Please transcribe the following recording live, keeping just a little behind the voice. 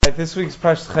This week's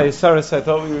Parashat Chayisaros, I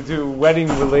thought we would do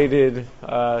wedding-related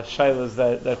shilas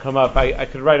that come up. I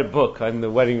could write a book on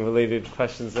the wedding-related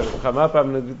questions that have come up.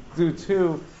 I'm going to do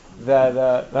two that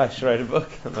I should write a book.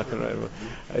 I'm not going to write a book.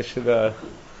 I should,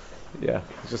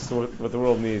 just what the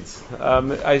world needs.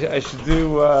 I should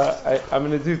do. I'm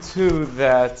going to do two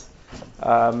that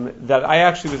I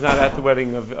actually was not at the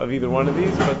wedding of either one of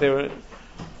these, but they were.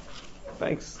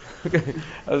 Thanks. Okay.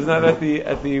 I was not at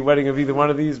the wedding of either one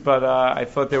of these, but I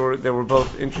thought they were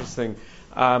both interesting.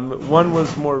 One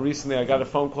was more recently. I got a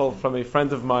phone call from a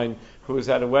friend of mine who was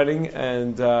at a wedding,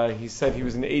 and he said he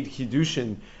was an Eid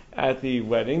Kiddushin at the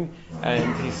wedding,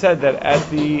 and he said that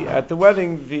at the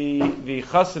wedding the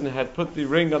chassan had put the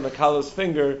ring on the kala's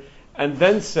finger and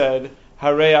then said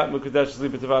Hareyat Mukadesh Li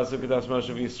B'Tavas Mukadesh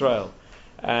Moshe Yisrael,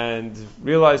 and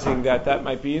realizing that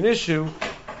might be an issue,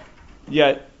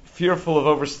 yet fearful of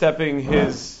overstepping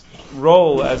his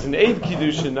role as an Eid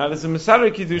Kiddushin, not as a Masari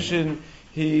Kiddushin,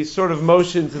 he sort of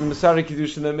motioned to the Masari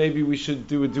Kiddushin that maybe we should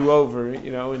do a do-over,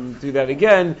 and do that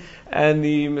again. And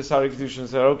the Masari Kiddushin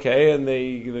said, okay, and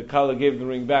the Kala gave the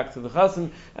ring back to the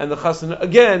Chassan, and the Chassan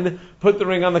again put the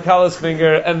ring on the Kala's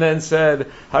finger and then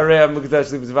said, Harei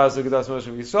Mukdash Libzvaz Mukdash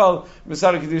Moshe Yisrael.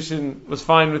 Masari Kiddushin was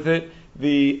fine with it.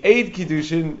 The Eid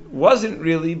Kiddushin wasn't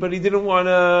really, but he didn't want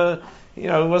to. It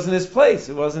wasn't his place.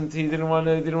 He didn't want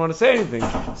to say anything.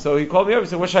 So he called me up and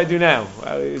said, "What should I do now?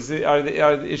 Is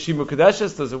she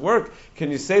mukadeshes? Does it work? Can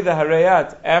you say the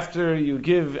harayat after you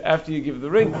give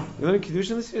the ring? You learning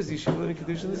kiddushin this year? Is Yeshiva learning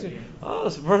kiddushin this year? Oh,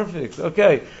 it's perfect.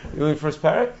 Okay, you learning first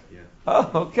parak? Yeah.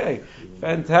 Oh, okay,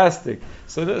 fantastic.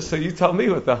 So you tell me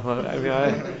what the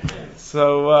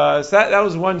So that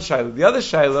was one shaila. The other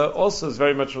shaila also is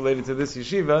very much related to this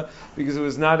yeshiva because it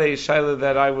was not a shaila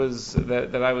that I was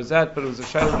at, but it was a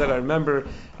shaila that I remember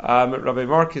Rabbi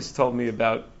Marcus told me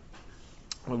about.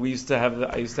 I used to have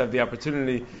the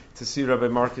opportunity to see Rabbi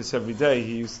Marcus every day.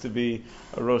 He used to be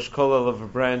a Rosh Kollel of a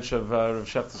branch of Rav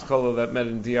Sheftas Kollel that met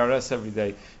in DRS every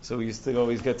day. So we used to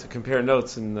always get to compare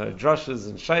notes and drushes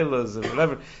and shailas and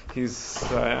whatever.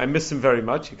 I miss him very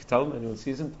much. You could tell him, anyone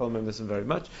sees him, tell him I miss him very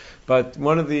much. But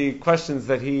one of the questions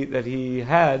that he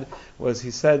had was, he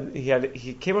said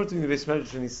he came up to me in the Beis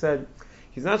Medrash and he said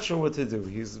he's not sure what to do.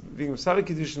 He's being Masari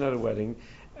Kiddushin at a wedding,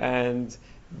 and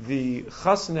the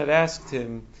chassan had asked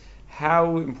him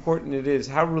how important it is,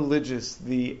 how religious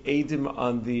the edim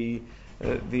on the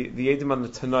edim on the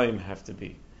Tanaim have to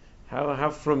be. How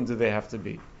frum do they have to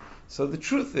be? So the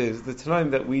truth is, the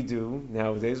Tanaim that we do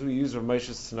nowadays, we use Rav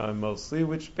Moshe's Tanaim mostly,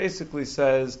 which basically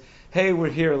says, hey, we're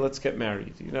here, let's get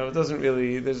married. It doesn't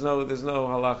really, there's no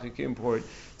halachic import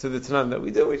to the Tanaim that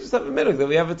we do. We just have a minhag that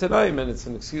we have a Tanaim, and it's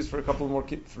an excuse for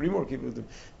three more people,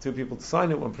 two people to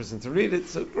sign it, one person to read it.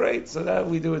 So great, so that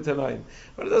we do a Tanaim.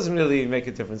 But it doesn't really make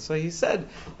a difference. So he said,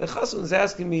 the chassan was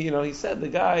asking me, he said the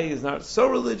guy is not so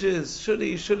religious, should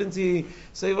he, shouldn't he?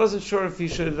 So he wasn't sure if he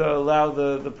should allow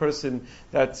the person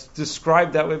that's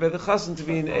described that way by the chassan to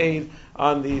be an aid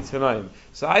on the Tanaim.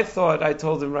 So I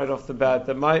told him right off the bat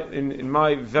that in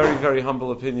my very, very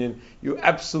humble opinion, you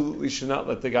absolutely should not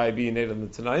let the guy be an aid on the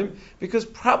Tanaim, because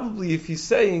probably if he's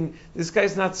saying this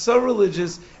guy's not so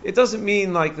religious, it doesn't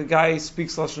mean like the guy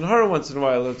speaks Lashon Hara once in a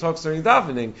while or talks during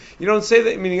davening. You don't say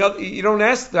that, meaning you don't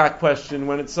ask that question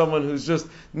when it's someone who's just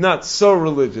not so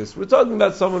religious. We're talking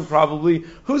about someone probably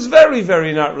who's very,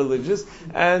 very not religious,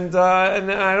 and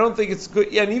I don't think it's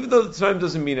good. Yeah, and even though the Tanaim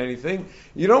doesn't mean anything,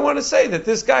 you don't want to say that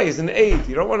this guy is an aid.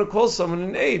 You don't want to call someone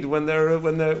an aid when they're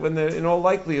in all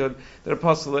likelihood they're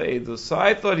apostle eidus. So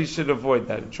I thought he should avoid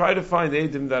that and try to find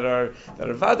eidim that are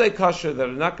vadai kosher, that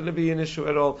are not going to be an issue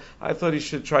at all. I thought he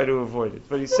should try to avoid it.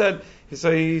 But he said,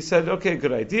 okay,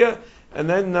 good idea. And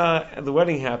then the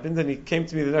wedding happened, and he came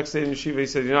to me the next day in yeshiva. He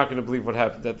said, "You're not going to believe what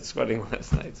happened at this wedding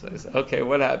last night." So I said, "Okay,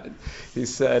 what happened?" He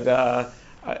said,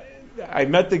 I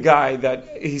met the guy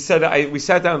that he said. We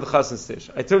sat down at the chassan's dish.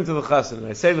 I turned to the chassan and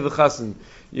I say to the chassan,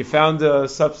 "You found a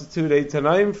substitute Eid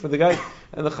Tanaim for the guy?"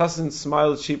 And the chassan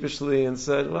smiled sheepishly and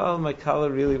said, "Well, my kala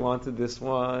really wanted this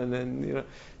one," and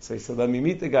So he said, "Let me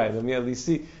meet the guy. Let me at least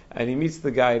see." And he meets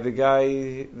the guy. The guy,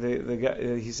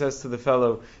 he says to the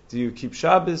fellow, "Do you keep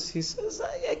Shabbos?" He says,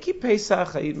 "I keep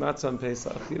Pesach. I eat matzah on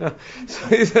Pesach." So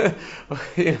he said,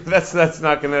 that's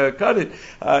not going to cut it.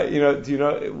 Do you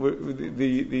know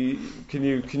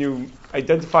Can you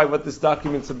identify what this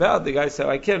document's about? The guy said,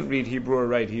 "I can't read Hebrew or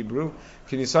write Hebrew."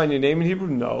 "Can you sign your name in Hebrew?"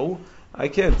 "No, I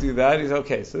can't do that." He's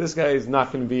okay. So this guy is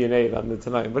not going to be an aid on the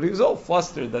Tanaim. But he was all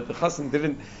flustered that the chassan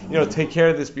didn't, take care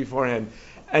of this beforehand.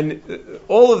 And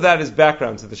all of that is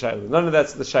background to the Shaila. None of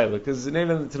that's the Shaila, because the name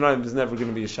of the Tanaim is never going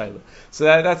to be a Shaila. So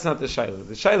that's not the Shaila.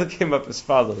 The Shaila came up as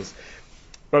follows.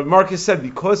 Rabbi Marcus said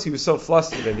because he was so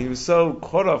flustered and he was so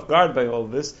caught off guard by all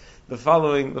this, the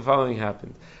following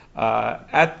happened.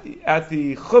 At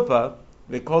the chuppah,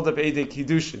 they called up Eidei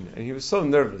Kiddushin, and he was so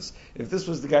nervous. If this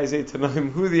was the guy's Eid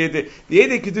Tanaim, who the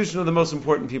Eidei Kiddushin are the most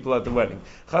important people at the wedding.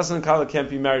 Chassan and Kala can't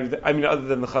be married, other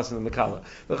than the Chassan and the Kala.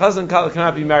 The Chassan and Kala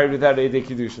cannot be married without Eidei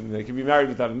Kiddushin. They can be married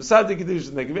without a Mesadei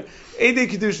Kiddushin. Eidei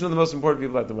Kiddushin are the most important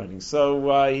people at the wedding.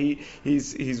 So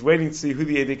he's waiting to see who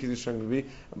the Eidei Kiddushin are going to be.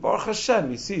 And Baruch Hashem,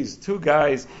 he sees two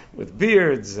guys with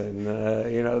beards, and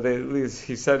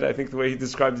he said, I think the way he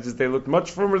described it is they looked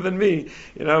much firmer than me,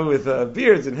 with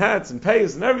beards and hats and payas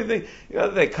and everything.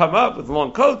 They come up with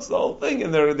long coats, the whole thing,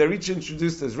 and they're each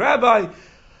introduced as rabbi.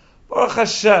 Baruch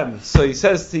Hashem. So he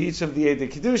says to each of the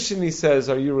Eidei Kiddushin, he says,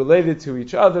 are you related to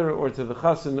each other, or to the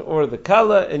Chassan, or the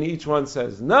Kala? And each one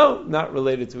says, no, not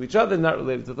related to each other, not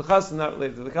related to the Chassan, not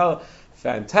related to the Kala.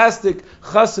 Fantastic.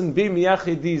 Chassan bi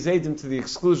miyachid these Eidim to the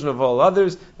exclusion of all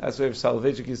others. That's why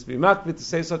Soloveitchik used to be makbid to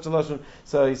say such a lashon.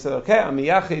 So he said, okay, I'm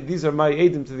miyachid, these are my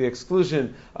Eidim to the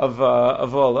exclusion of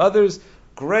all others.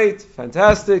 Great,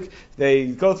 fantastic. They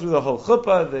go through the whole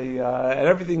chuppah, and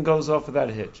everything goes off without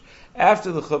a hitch.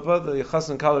 After the chuppah, the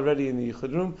Chassan Kal already in the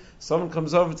Yichud room, someone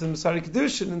comes over to the Masari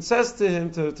Kiddushin and says to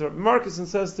him, to Marcus, and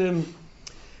says to him,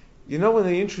 when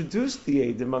they introduced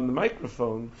the Eidim on the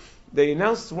microphone, they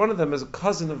announced one of them as a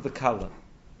cousin of the Kala.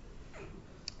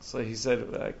 So he said,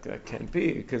 that can't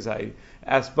be, because I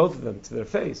asked both of them to their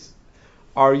face,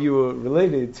 are you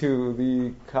related to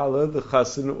the Kala, the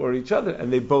Chassan, or each other?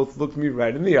 And they both looked me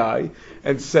right in the eye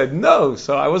and said no.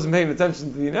 So I wasn't paying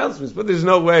attention to the announcements, but there's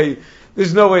no way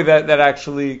that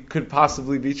actually could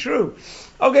possibly be true.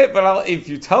 Okay, but if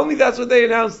you tell me that's what they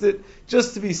announced it,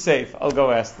 just to be safe, I'll go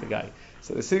ask the guy.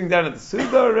 So they're sitting down at the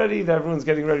Suda already, everyone's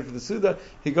getting ready for the Suda.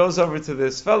 He goes over to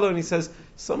this fellow and he says,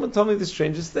 someone told me the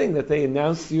strangest thing, that they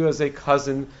announced you as a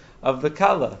cousin of the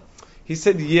Kala. He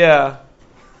said, yeah.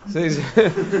 So he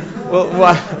said, well,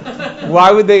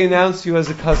 why would they announce you as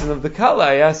a cousin of the Kala?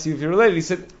 I asked you if you're related. He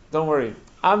said, don't worry,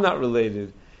 I'm not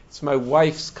related. It's my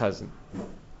wife's cousin.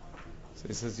 So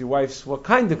he says, your wife's what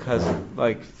kind of cousin?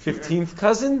 Like 15th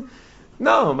cousin?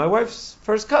 No, my wife's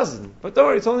first cousin. But don't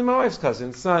worry, it's only my wife's cousin.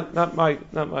 It's not my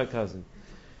cousin.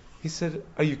 He said,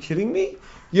 are you kidding me?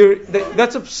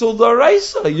 That's a psul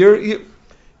d'oraisa.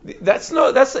 That's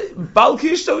bal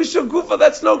kishto isha gufa.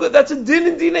 That's no good. That's a din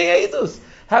in dinei edus.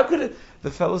 How could it?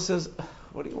 The fellow says,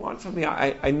 what do you want from me?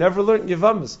 I never learned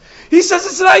Yavamas. He says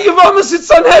it's not Yavamas, it's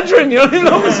Sanhedrin. You don't even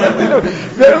know.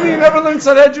 Apparently you never learned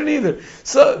Sanhedrin either.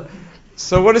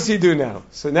 So what does he do now?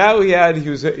 So now he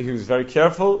was very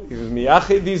careful. He was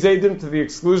miyachid these Eidim to the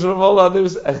exclusion of all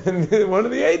others, and one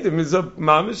of the Eidim is a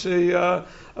mamish,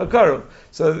 a karov.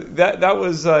 So that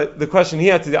was the question he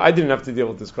had to deal. I didn't have to deal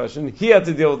with this question. He had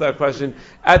to deal with that question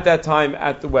at that time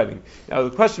at the wedding. Now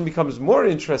the question becomes more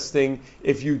interesting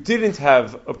if you didn't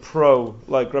have a pro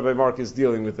like Rabbi Marcus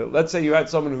dealing with it. Let's say you had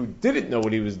someone who didn't know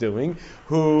what he was doing,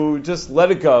 who just let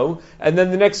it go, and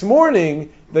then the next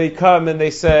morning they come and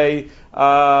they say,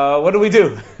 what do we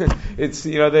do? It's,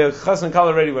 the Chassan and Kal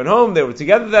already went home, they were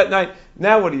together that night,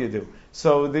 now what do you do?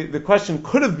 So the question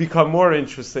could have become more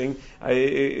interesting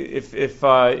if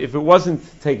it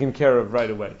wasn't taken care of right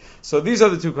away. So these are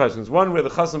the two questions. One where the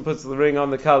Chassan puts the ring on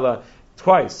the Kala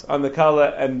twice, on the Kala,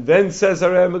 and then says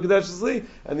Harei Mekadesh Li,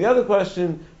 and the other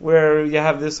question where you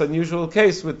have this unusual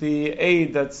case with the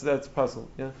aid that's puzzled.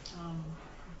 Yeah?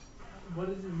 What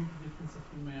is the difference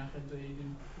between Mayachad and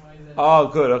Eidim? Why is that? Oh,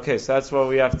 good. Okay, so that's what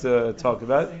we have to talk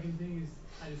about. The second thing is,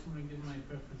 I just want to give my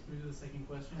preference to the second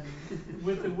question,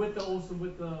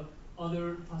 with the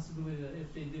other possibility that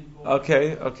if they did go.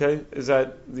 Okay. Is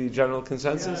that the general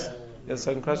consensus? Yeah.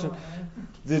 Second question.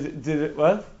 Did it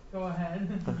what? Go ahead.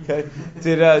 Okay.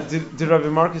 Did Rabbi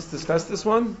Marcus discuss this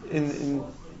one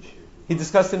he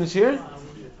discussed it in Shir?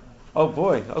 Oh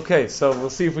boy. Okay, so we'll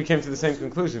see if we came to the same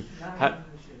conclusion.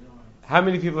 How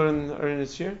many people are in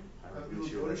his Shir?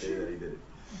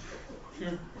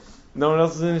 No one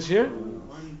else is in his Shir?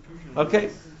 Okay.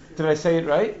 Did I say it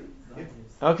right?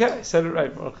 Okay, I said it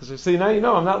right. See, now you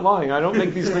know I'm not lying. I don't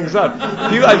make these things up.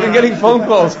 I've been getting phone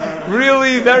calls.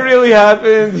 Really? That really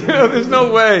happened? There's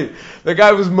no way. The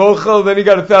guy was mochel, then he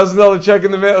got $1,000 check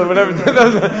in the mail or whatever.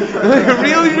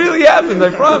 It really happened,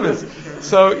 I promise.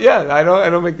 So yeah, I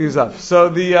don't make these up. So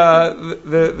the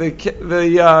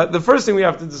first thing we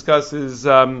have to discuss is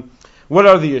what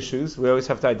are the issues. We always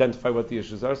have to identify what the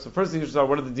issues are. So first the issues are,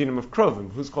 what are the dinim of krovim?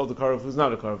 Who's called a karov? Who's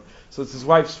not a karov? So it's his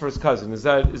wife's first cousin. Is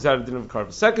that a din of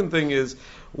karov? Second thing is,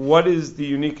 what is the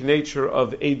unique nature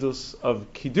of edus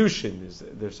of kiddushin? Is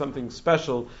there something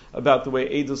special about the way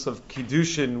edus of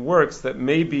kiddushin works that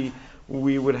maybe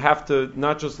we would have to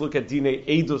not just look at Dinei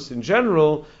Eidus in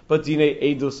general, but Dinei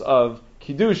Eidus of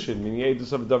Kiddushin, meaning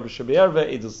Eidus of Davar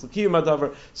Shabiyarva, Eidus L'kiyum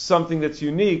Davar, something that's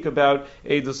unique about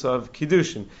Eidus of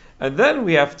Kiddushin. And then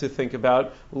we have to think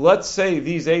about, let's say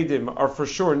these Eidim are for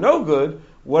sure no good,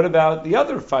 what about the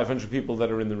other 500 people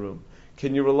that are in the room?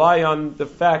 Can you rely on the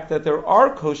fact that there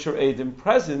are kosher Eidim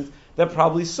present that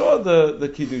probably saw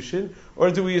the Kiddushin,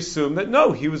 or do we assume that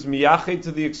no, he was miyached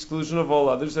to the exclusion of all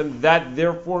others, and that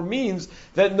therefore means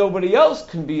that nobody else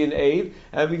can be an aid,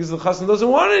 and because the chassan doesn't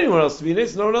want anyone else to be an aid,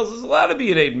 so no one else is allowed to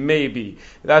be an aid, maybe.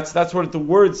 That's what the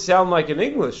words sound like in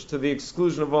English, to the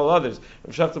exclusion of all others.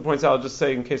 Rav Shachta points out, I'll just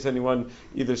say in case anyone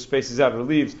either spaces out or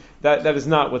leaves, that is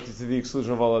not what to the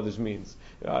exclusion of all others means.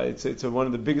 It's one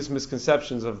of the biggest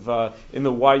misconceptions of in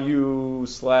the YU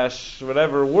 /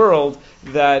 whatever world,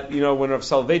 that when Rav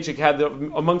Soloveitchik had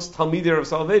amongst Talmidim Rav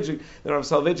Soloveitchik, then Rav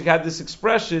Soloveitchik had this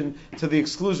expression to the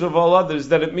exclusion of all others,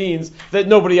 that it means that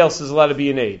nobody else is allowed to be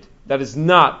an aid. That is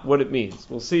not what it means.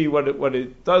 We'll see what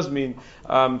it does mean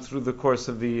through the course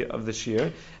of the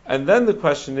shir. And then the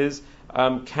question is,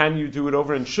 can you do it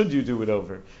over, and should you do it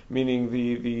over? Meaning,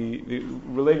 the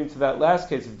relating to that last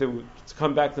case, if they were to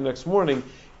come back the next morning,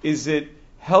 is it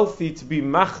healthy to be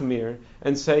machmir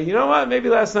and say, you know what, maybe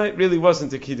last night really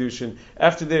wasn't a kiddushin,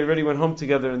 after they already went home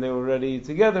together and they were already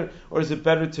together? Or is it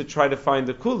better to try to find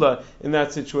a kula in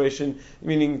that situation?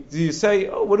 Meaning, do you say,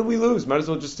 oh, what do we lose? Might as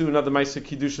well just do another ma'aser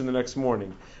kiddushin the next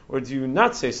morning. Or do you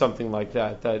not say something like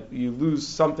that you lose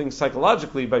something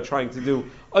psychologically by trying to do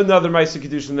another ma'aser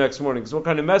kiddushin the next morning? Because what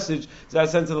kind of message does that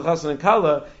send to the chassan and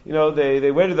kala?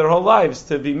 They waited their whole lives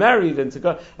to be married and to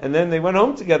go, and then they went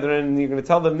home together, and you're going to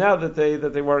tell them now that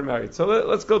they weren't married. So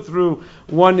let's go through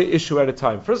one issue at a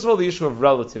time. First of all, the issue of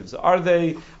relatives. Are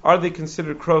they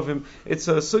considered krovim? It's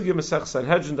a sugya Masech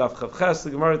Sanhedrin Daf Chav Ches. The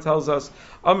Gemara tells us,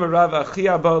 Amar Rav Achi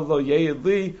Abba lo yeyid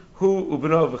li hu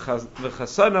ubno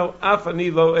v'chasano af ani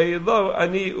lo eyid lo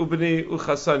ani ubni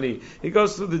uchasani. He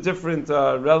goes through the different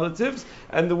relatives,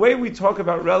 and the way we talk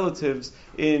about relatives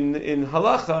in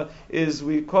halacha is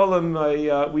we call them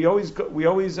we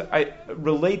always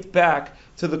relate back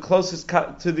to the closest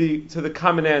to the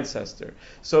common ancestor.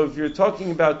 So if you're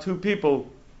talking about two people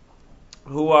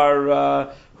who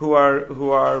are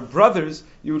brothers,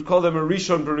 you would call them a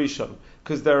rishon barishon,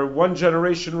 because they're one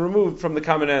generation removed from the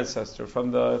common ancestor,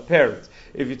 from the parents.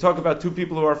 If you talk about two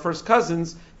people who are first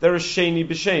cousins, they're a sheni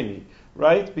b'sheni,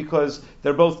 right? Because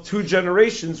they're both two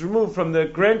generations removed from the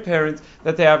grandparents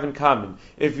that they have in common.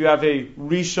 If you have a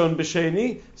rishon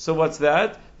b'sheni, so what's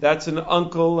that? That's an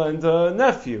uncle and a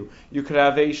nephew. You could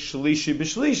have a shlishi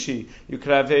b'shlishi. You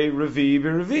could have a revi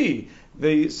b'revi.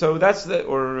 So that's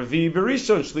or revi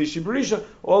b'rishon, shlishi b'rishon.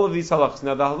 All of these halachas.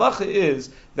 Now the halacha is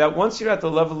that once you're at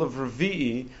the level of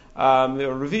revi'i,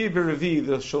 or revi b'revi,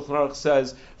 the Shulchan Aruch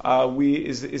says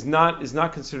is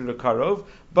not considered a karov,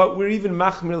 but we're even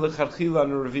machmir lechatchila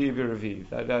on a revi b'revi.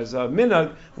 That as a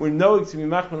minhag, we're knowing to be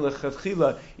machmir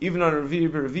lechatchila even on a revi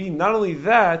b'revi. Not only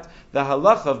that, the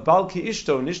halacha of bal ki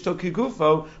ishto and ishto ki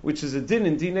gufo, which is a din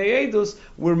in dinei edus,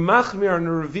 we're machmir on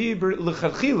a revi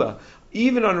lechatchila,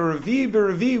 even on a revi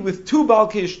b'revi with two bal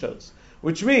ki ishtos,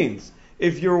 which means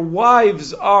if your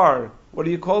wives are, what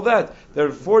do you call that?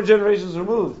 They're 4 generations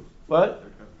removed. What?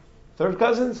 Third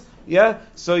cousins? Yeah.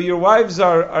 So your wives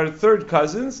are third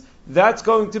cousins. That's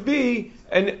going to be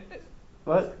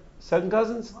what? Second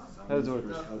cousins? How does it work?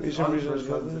 Rishon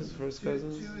cousins, first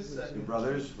cousins.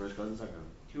 Brothers, first cousins, second cousins.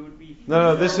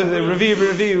 No, this is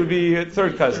Revi would be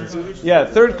third cousins. Yeah,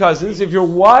 third cousins. If your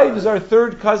wives are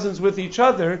third cousins with each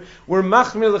other, we're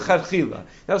machmir lechatchila.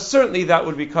 Now, certainly that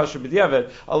would be kosher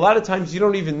b'diavad. A lot of times you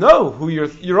don't even know who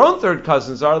your own third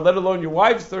cousins are, let alone your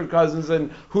wife's third cousins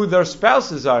and who their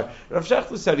spouses are. Rav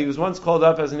Shechler said he was once called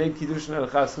up as an eid kiddushin at a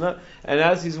chasna, and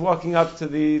as he's walking up to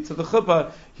the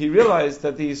chuppah, he realized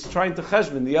that he's trying to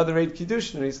cheshbon the other eid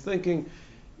kiddushin, and he's thinking,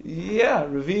 yeah,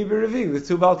 Revi b'Revi, with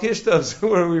two Balkishtos,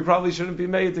 where we probably shouldn't be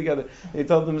made together. And he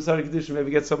told them, Masari Kedusha, maybe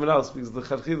get someone else, because the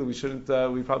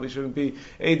Chadchila, we probably shouldn't be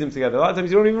Eidim together. A lot of times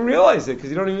you don't even realize it,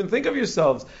 because you don't even think of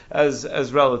yourselves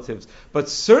as relatives. But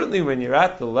certainly when you're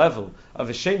at the level of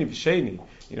a Sheni b'Sheni,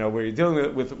 where you're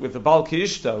dealing with the Balki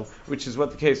Ishto, which is what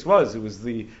the case was. It was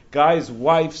the guy's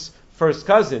wife's first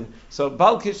cousin. So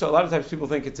Bal Kishto, a lot of times people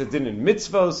think it's a din in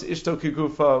mitzvos, Ishto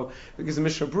Kigufo, because the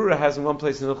Mishnah Brura has in one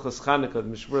place in Hilchos Chanukah, the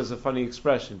Mishnah Brura has a funny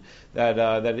expression, that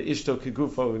Ishto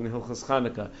Kigufo in Hilchos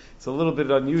Chanukah. It's a little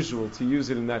bit unusual to use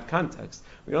it in that context.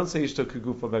 We don't say Ishto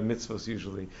Kigufo by mitzvos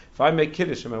usually. If I make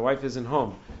Kiddush and my wife isn't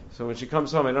home, so when she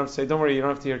comes home, I don't have to say, don't worry, you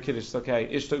don't have to hear Kiddush, it's okay,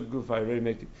 Ishto Kigufo, I already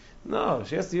make it. No,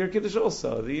 she has to hear Kiddush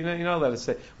also. You know, let us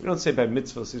say, we don't say by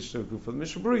mitzvahs Ishto Kigufo. The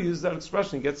Mishnah Brura uses that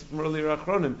expression, he gets it from earlier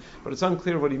Achronim, but but it's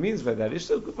unclear what he means by that.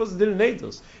 Ishtal Gufos didn't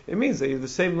Eidos. It means that you're the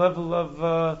same level of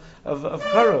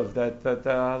Karov that the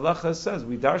halacha says.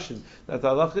 We darshan that the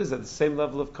halacha is at the same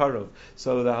level of Karov.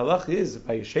 So the halacha is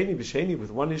by Yesheni B'Sheni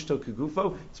with one Ishtal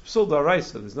Kegufo, it's Psul Darai,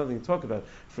 so there's nothing to talk about.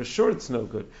 For sure it's no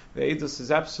good. The Eidos is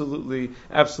absolutely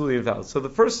invalid. So the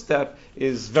first step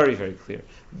is very, very clear.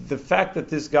 The fact that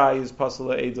this guy is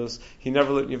Pasal Eidos, he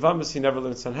never learned Yavamas, he never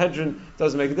learned Sanhedrin,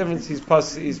 doesn't make a difference. He's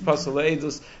Pasal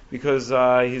Eidos because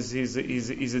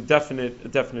he's a definite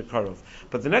Karov.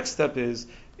 But the next step is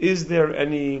there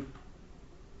any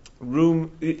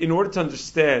room in order to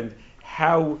understand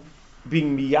how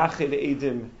being Miyachid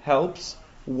Eidim helps,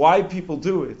 why people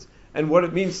do it, and what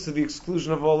it means to the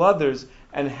exclusion of all others,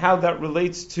 and how that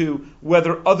relates to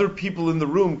whether other people in the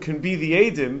room can be the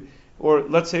Eidim, or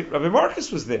let's say Rabbi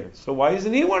Marcus was there, so why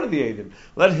isn't he one of the Eidim?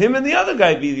 Let him and the other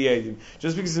guy be the Eidim.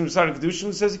 Just because in Messiah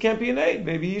Kedushin says he can't be an Eid,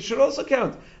 maybe he should also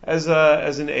count as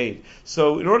an Eid.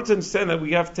 So in order to understand that,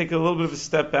 we have to take a little bit of a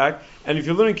step back, and if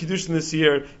you're learning Kedushin this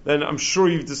year, then I'm sure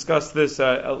you've discussed this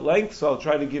at length, so I'll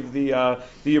try to give the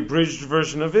abridged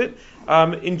version of it.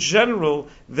 In general,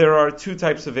 there are two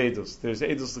types of Eidos. There's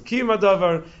Eidos L'Kiyum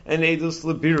Adavar and Eidos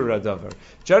L'Birur Adavar.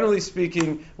 Generally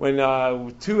speaking, when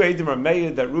two Eidim are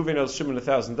made that Reuven owes Shimon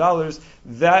 $1,000,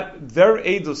 that their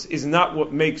Eidos is not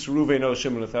what makes Reuven owe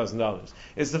Shimon $1,000.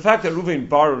 It's the fact that Reuven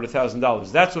borrowed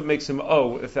 $1,000. That's what makes him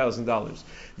owe $1,000.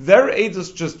 Their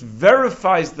Eidos just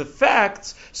verifies the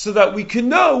facts so that we can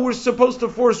know we're supposed to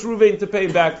force Reuven to pay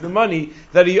back the money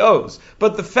that he owes.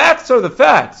 But the facts are the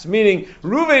facts, meaning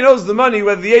Reuven owes the money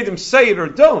whether the Eidim say it or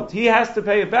don't. He has to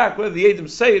pay it back whether the Eidim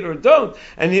say it or don't.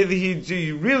 And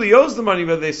he really owes the money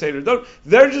whether they say it or don't.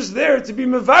 They're just there to be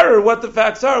mevarer what the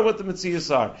facts are, what the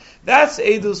metzias are. That's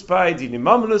Eidos by Dinim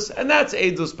Mamonus, and that's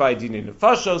Eidos by Dinim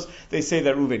Nefashos. They say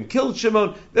that Reuven killed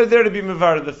Shimon. They're there to be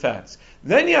mevarer the facts.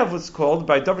 Then you have what's called,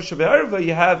 by Davar Shebe'erva,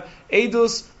 you have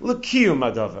Eidos L'Kiyum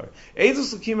Adavar.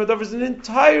 Eidos L'Kiyum Adavar is an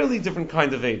entirely different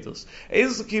kind of Eidos.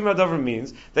 Eidos L'Kiyum Adavar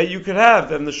means that you could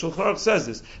have, and the Shulchan Aruch says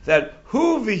this, that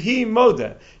Hu V'hi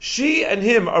Moda, she and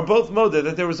him are both Moda,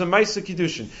 that there was a Maisa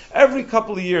Kiddushin. Every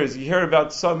couple of years you hear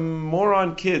about some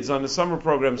moron kids on a summer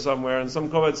program somewhere, in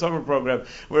some Kovet summer program,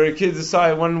 where a kid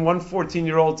decide, one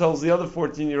 14-year-old tells the other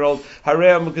 14-year-old,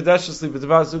 Harei Mukadeshesli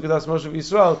B'Tavas Zukadas Moshe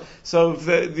Yisrael. So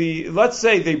let's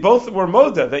say they both were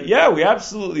Moda, that yeah, we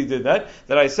absolutely did that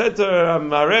I said to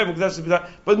her,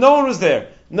 but no one was there.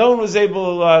 No one was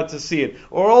able to see it.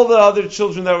 Or all the other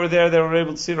children that were there, they were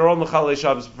able to see it, or all Mechalei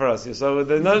Shabbos Parasya. So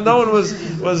no one was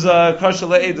Kosher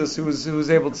Le'edus who was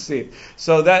able to see it.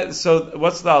 So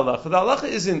what's the halacha? The halacha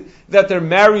isn't that they're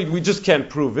married, we just can't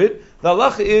prove it. The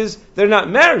halacha is they're not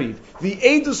married. The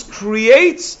Edus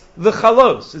creates the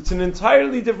chalos. It's an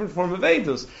entirely different form of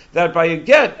Edus. That by a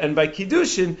get and by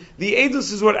Kiddushin, the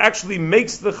Edus is what actually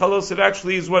makes the chalos. It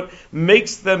actually is what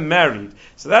makes them married.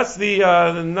 So that's the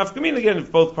nafkamin again.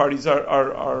 If both parties are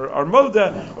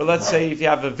moda, or let's say if you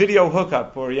have a video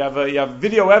hookup, or you have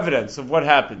video evidence of what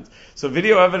happened. So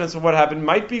video evidence of what happened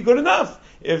might be good enough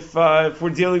if we're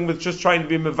dealing with just trying to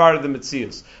be mevar the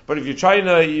metzias. But if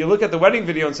you look at the wedding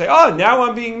video and say, oh, now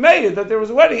I'm being made that there was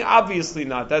a wedding, obviously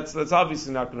not. That's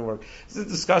obviously not going to work. It's a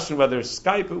discussion whether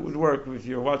Skype it would work if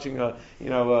you're watching a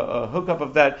hookup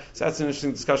of that. So that's an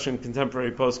interesting discussion in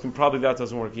contemporary post, and probably that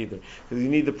doesn't work either because you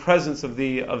need the presence of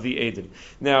the Eidim.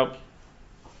 Now,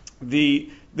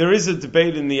 there is a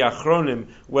debate in the Achronim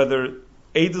whether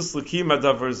Eidos L'Kiyum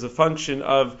Adavar is a function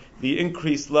of the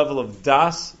increased level of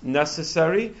das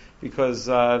necessary, because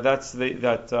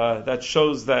that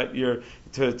shows that you're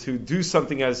to do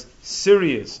something as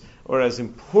serious or as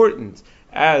important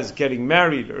as getting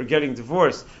married or getting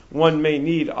divorced, one may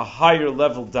need a higher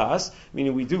level das.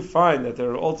 Meaning, we do find that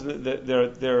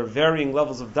there are varying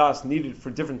levels of das needed for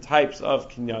different types of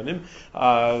kinyanim.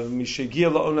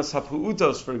 Mishegia la'onas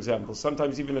hapu'utos, for example.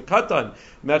 Sometimes even a katan,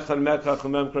 mechan mekach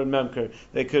umemker and memker.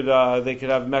 They could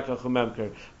have mekach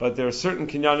umemker. But there are certain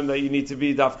kinyanim that you need to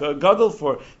be dafka gadol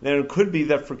for. Then it could be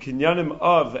that for kinyanim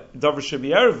of davar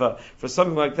shebiyerva, for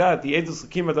something like that, the Eidos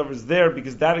L'Kiyum Adavar is there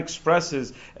because that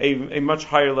expresses a much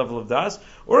higher level of das.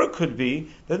 Or it could be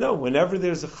that no, whenever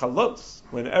there's a chalos,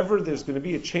 whenever there's going to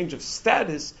be a change of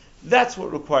status, that's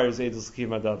what requires Eidos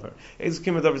L'Kiyum Adavar. Eidos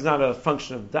L'Kiyum Adavar is not a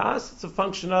function of das, it's a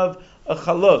function of a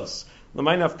chalos.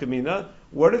 L'maynaf kamina,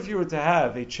 what if you were to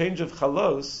have a change of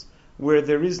chalos where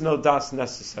there is no das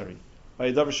necessary? By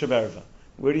a davar sheberva.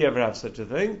 Where do you ever have such a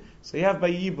thing? So you have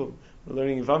by yibum. We're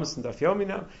learning Yavamas and Daf Yomi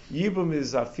now. Yibum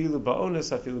is afilu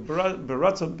ba'ones, afilu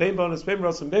baratzon, bein ba'ones, bein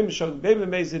baratzon, bein mishog, bein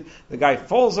b'mezid. The guy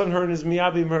falls on her and is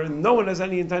miyabim her, and no one has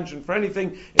any intention for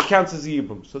anything. It counts as a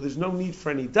yibum. So there's no need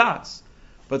for any das.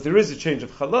 But there is a change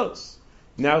of chalos.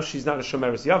 Now she's not a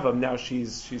shomeres yavam. Now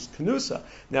she's kenusa.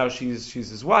 Now she's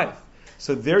his wife.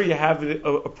 So there you have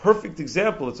a perfect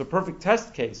example. It's a perfect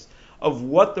test case of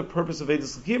what the purpose of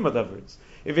Eidos L'Kiyum Hadavar is.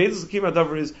 If Eidos L'Kiyum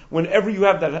Hadavar is whenever you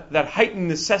have that heightened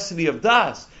necessity of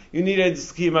das, you need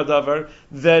Eidos L'Kiyum Hadavar,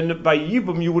 then by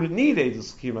Yibum you wouldn't need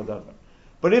Eidos L'Kiyum Hadavar.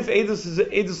 But if Eidos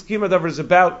L'Kiyum Hadavar is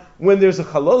about when there's a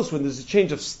chalos, when there's a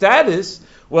change of status,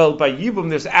 well, by Yibum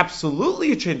there's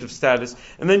absolutely a change of status,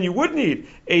 and then you would need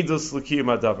Eidos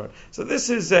L'Kiyum Hadavar. So this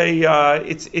is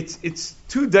it's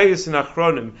two deis in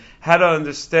Achronim how to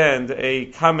understand a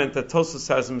comment that Tosfos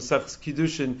has in Masechtas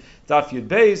Kiddushin Daf Yud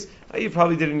Beis. You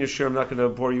probably did in your shir. I'm not going to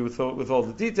bore you with all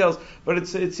the details, but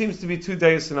it seems to be two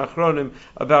deis in Achronim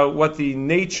about what the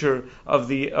nature of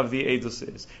the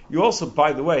Eidos is. You also,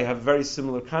 by the way, have a very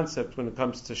similar concept when it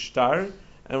comes to shtar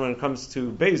and when it comes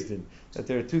to Beis Din, that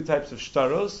there are two types of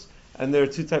shtaros and there are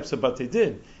two types of batei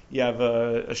din. You have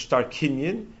a shtar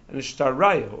kinyan and a shtar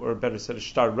raya, or better said, a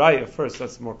shtar raya first,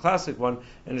 that's the more classic one,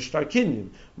 and a shtar kinyan.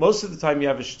 Most of the time you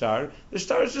have a shtar. The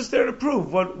shtar is just there to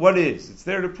prove what is. It's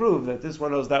there to prove that this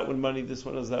one owes that one money, this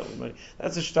one owes that one money.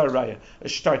 That's a shtar raya. A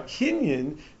shtar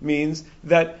kinyan means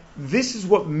that this is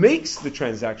what makes the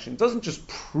transaction. It doesn't just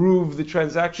prove the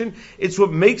transaction, it's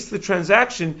what makes the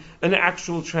transaction an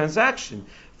actual transaction.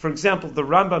 For example, the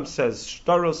Rambam says,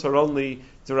 shtaros are only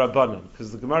Rabbanan,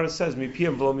 because the Gemara says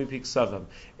mipiyam v'lo mipi ksavam.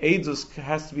 Eidos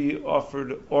has to be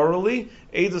offered orally.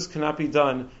 Eidos cannot be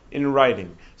done in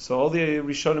writing. So all the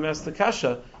Rishonim ask the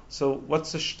kasha. So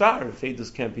what's a shtar if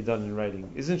Eidos can't be done in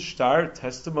writing? Isn't shtar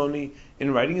testimony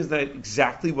in writing? Is that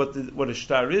exactly what a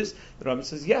shtar is? The Rambam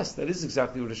says yes, that is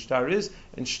exactly what a shtar is,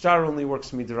 and shtar only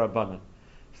works midrabbanan.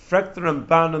 Frek the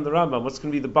Ramban and the Rambam. What's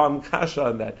going to be the bam kasha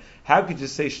on that? How could you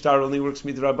say shtar only works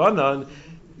midrabbanan?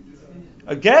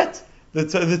 A get.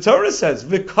 The Torah says,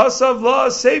 "V'kosav lo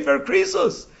sefer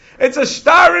krisus." It's a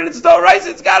shtar and it's doraisa.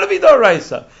 It's got to be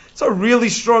doraisa. It's a really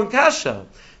strong kasha.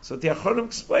 So what the Achronim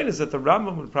explain is that the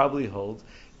Rambam would probably hold,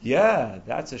 yeah,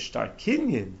 that's a shtar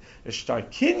kinyan. A shtar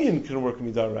kinyan can work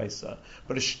midoraisa,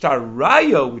 but a shtar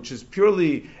raya, which is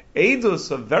purely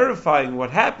edus of verifying what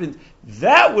happened,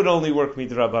 that would only work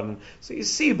midrabanan. So you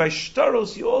see, by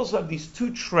shtaros, you also have these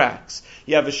two tracks.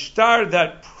 You have a shtar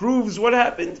that proves what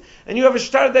happened, and you have a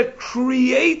shtar that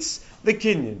creates the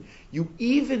kinyan. You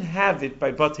even have it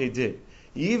by batei din.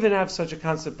 You even have such a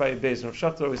concept by a Beis Din. Rav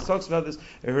Schachter always talks about this.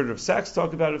 I heard Rav Sachs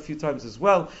talk about it a few times as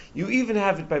well. You even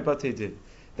have it by batei din.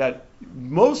 That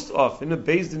most often a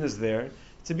Beis Din is there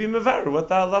to be mevarer what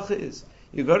the halacha is.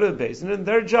 You go to a Beis Din and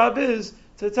their job is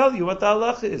to tell you what the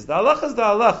halacha is. The halacha is the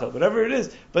halacha, whatever it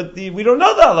is. But we don't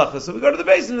know the halacha, so we go to the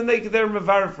Beis Din and they're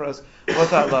mevarer for us what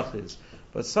the halacha is.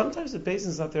 But sometimes the Beis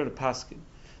Din is not there to paskin.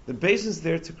 The Beis Din is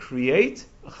there to create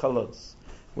a chalos.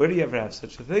 Where do you ever have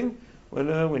such a thing?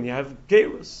 When you have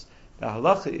gerus. The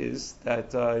halacha is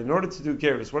that in order to do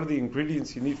gerus, what are the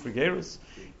ingredients you need for gerus?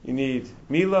 You need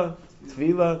mila,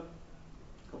 tvila,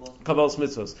 kabbalas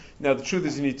mitzvos. Now the truth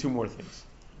is you need two more things.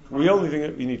 We only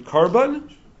think you need korban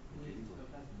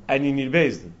and you need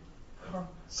Beis Din.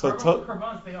 So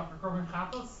korban, they offer korban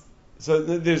chatos. So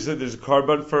there's a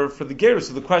korban for the gerus.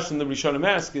 So the question the Rishonim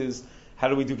ask is, how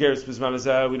do we do gerus b'zman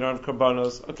hazeh? We don't have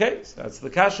karbanos. Okay, so that's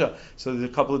the kasha. So there's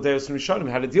a couple of deos in Rishonim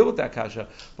how to deal with that kasha.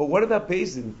 But what about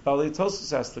Beis Din? Balei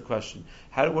Tosfos asked the question.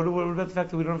 What about the fact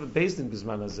that we don't have a Beis Din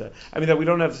b'zman hazeh? I mean that we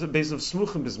don't have a Beis Din of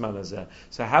smuchim b'zman hazeh.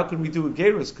 So how can we do a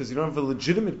gerus? Because you don't have a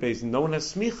legitimate Beis Din. No one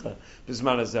has smicha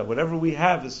b'zman hazeh. Whatever we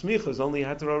have, the smicha is only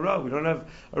hatarara. We don't have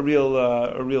a real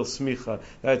smicha.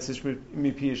 That's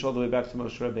mipiyish all the way back to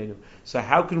Moshe Rabbeinu. So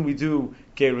how can we do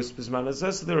gerus b'zman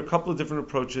hazeh? So there are a couple of different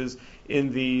approaches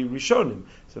in the Rishonim.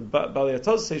 So Balei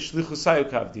Tosfos says shlichus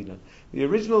hayukav dinan. The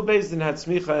original Beis Din had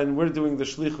smicha, and we're doing the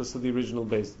shlichus of the original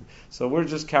Beis Din. So we're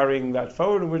just carrying that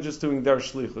forward, and we're just doing their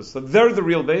shlichus. So they're the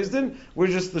real Beis Din. We're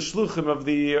just the shluchim of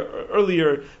the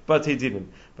earlier batei dinim.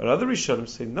 But other Rishonim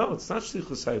say no, it's not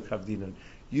shlichus hayukav dinan.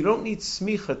 You don't need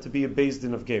smicha to be a Beis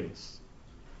Din of gerus.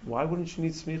 Why wouldn't you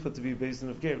need smicha to be a Beis Din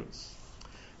of gerus?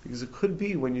 Because it could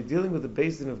be when you're dealing with a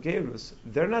Beis Din of gerus,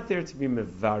 they're not there to be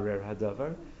mevarer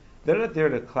hadavar. They're not there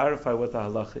to clarify what the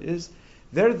halacha is.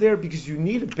 They're there because you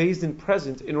need a Beis Din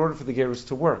present in order for the gerus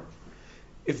to work.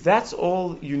 If that's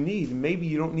all you need, maybe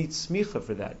you don't need smicha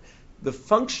for that. The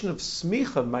function of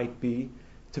smicha might be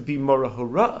to be mora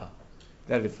hora'ah.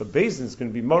 That if a Beis Din is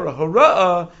going to be mora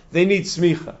hora'ah, they need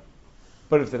smicha.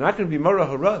 But if they're not going to be mora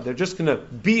hora'ah, they're just going to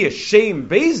be a shame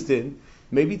Beis Din,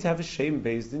 maybe to have a shame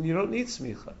Beis Din, you don't need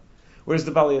smicha. Whereas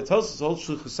the Balei Tosfos holds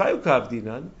shlichus hayukav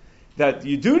dinan, that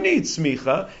you do need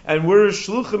smicha, and we're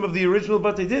shluchim of the original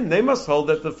Batei Din. They must hold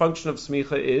that the function of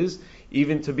smicha is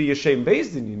even to be a shem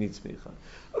beis din, you need smicha.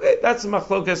 Okay, that's a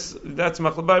machlokas.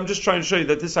 But I'm just trying to show you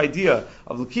that this idea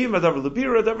of l'kiyum adavar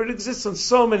l'bira adavar, it exists on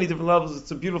so many different levels.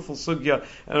 It's a beautiful sugya,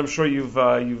 and I'm sure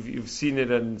you've seen it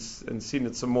and seen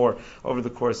it some more over the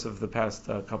course of the past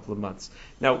couple of months.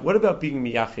 Now, what about being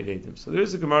miyachid edim? So there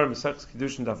is a Gemara Masechus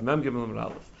Kiddushin Daf Mem Gimel Amud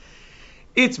Aleph.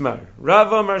 Itmar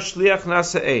Rava Amar Shliach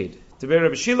Nasa Eid. Tebei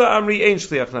Rabbi Shila Amri Ein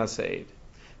Shliach Nasa Eid.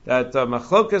 That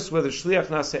machlokas whether shliach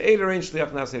nasa eid or ain't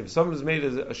shliach nasa eid. If someone is made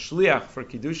a shliach for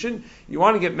kiddushin, you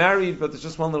want to get married, but there's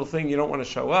just one little thing you don't want to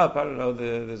show up. I don't know.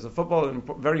 There's a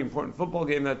very important football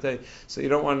game that day, so you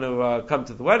don't want to come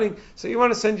to the wedding. So you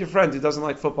want to send your friend who doesn't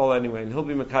like football anyway, and he'll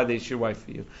be makadesh your wife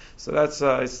for you. So that's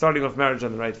starting off marriage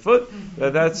on the right foot.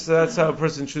 That's how a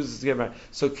person chooses to get married.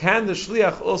 So can the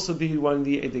shliach also be one of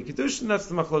the eidei kiddushin? That's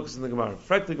the machlokas in the Gemara.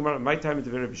 Frankly, the Gemara, my time at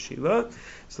the Rabbi Shila.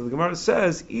 So the Gemara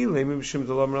says, what's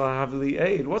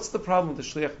the problem with the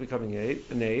shliach becoming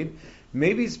an aid?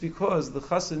 Maybe it's because the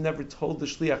chassan never told the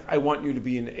shliach, I want you to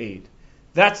be an aid.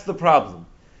 That's the problem.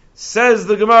 Says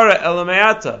the Gemara,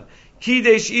 Elamayata,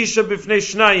 Kidesh Isha bifnei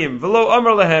shnayim, velo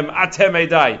amar lehem atem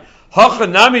edai.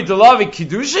 Hachanami delavi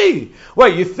kiddushi?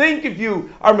 Wait, you think if you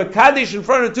are makadesh in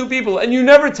front of two people and you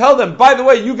never tell them, by the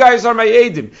way, you guys are my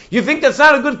aidim, you think that's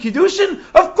not a good kiddushin?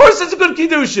 Of course it's a good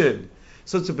kiddushin.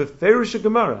 So it's a beferish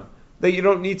Gemara that you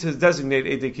don't need to designate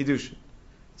Eidei Kiddushin.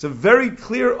 It's a very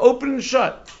clear, open and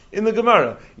shut in the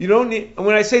Gemara. You don't need, and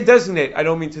when I say designate, I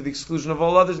don't mean to the exclusion of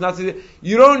all others.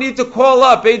 You don't need to call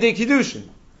up Eidei Kiddushin.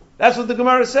 That's what the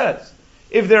Gemara says.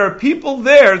 If there are people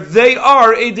there, they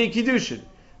are Eidei Kiddushin.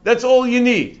 That's all you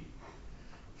need.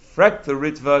 Frek the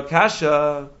Ritva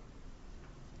Kasha.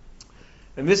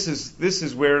 And this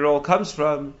is where it all comes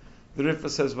from. The Ritva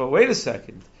says, well, wait a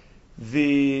second.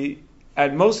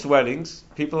 At most weddings,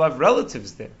 people have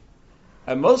relatives there.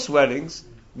 At most weddings,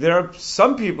 there are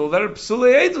some people that are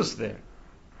psulei edus there.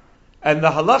 And the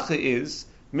halacha is,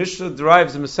 Mishnah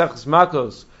derives in Maseches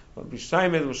Makos, that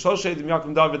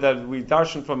we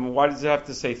darshan from, why does it have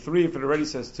to say 3 if it already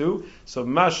says 2? So,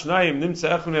 Mashnayim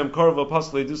nimtza echon mem korov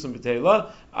apostle edusam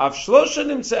b'teila, av shlosha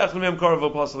nimtza echon mem korov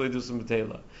apostle edusam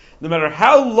b'teila. No matter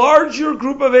how large your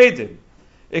group of edim,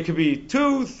 it could be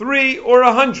 2, 3, or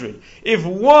 100. If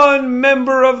one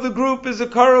member of the group is a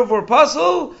karov or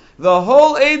pasul, the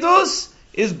whole edus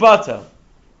is bata.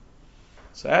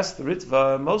 So ask the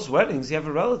Ritva, most weddings you have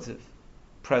a relative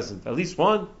present, at least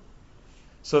one.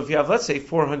 So if you have, let's say,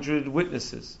 400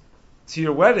 witnesses to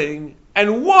your wedding,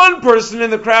 and one person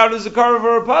in the crowd is a karov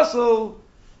or a pasul,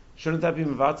 shouldn't that be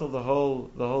mevatel the whole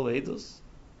edus?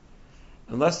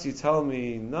 Unless you tell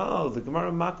me, no, the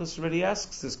Gemara Makos already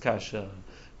asks this kasha.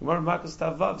 Gemara Makos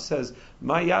Tavav says,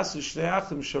 "Ma yasu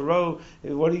shneachim sharo."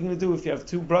 What are you going to do if you have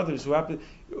two brothers who happen?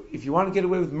 If you want to get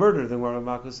away with murder, the Gemara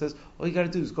Makos says, all you got to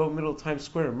do is go in the middle of Times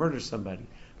Square and murder somebody,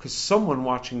 because someone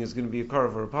watching is going to be a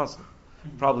karov or a apostle,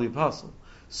 probably apostle.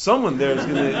 Someone there is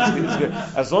going to.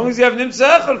 As long as you have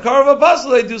nimtzach or karov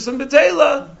apostle, they do some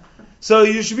betela, so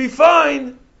you should be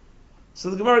fine. So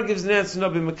the Gemara gives an answer, no,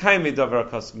 b'mekayme davar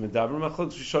akasim medaber.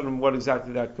 Machlokes Rishonim what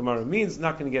exactly that Gemara means.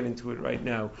 Not going to get into it right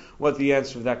now, what the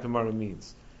answer of that Gemara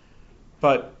means.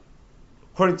 But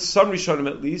according to some Rishonim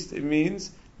at least, it means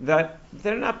that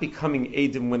they're not becoming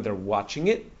Eidim when they're watching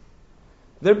it.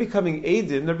 They're becoming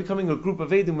Eidim, they're becoming a group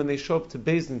of Eidim when they show up to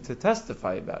Beis Din to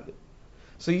testify about it.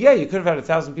 So yeah, you could have had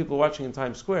 1,000 people watching in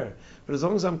Times Square, but as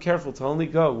long as I'm careful to only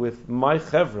go with my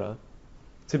chevra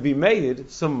to be made,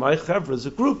 so my chevra is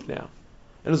a group now.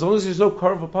 And as long as there's no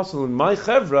karov apostle in my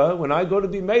chevra, when I go to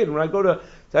be made, when I go to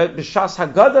b'shas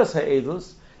hagadas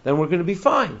ha'edus, then we're going to be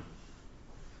fine.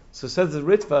 So says the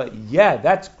Ritva, yeah,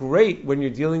 that's great when you're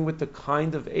dealing with the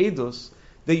kind of edus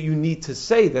that you need to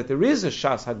say that there is a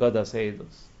shas hagadas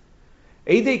ha'edus.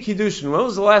 Eidei Kiddushin, when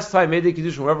was the last time Eidei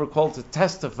Kiddushin were ever called to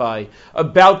testify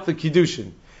about the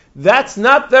Kiddushin? That's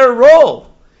not their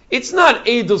role. It's not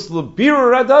Eidus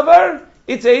l'birur hadavar,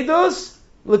 it's Eidus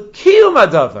l'kiyum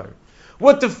hadavar.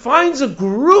 What defines a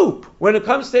group when it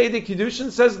comes to Eidei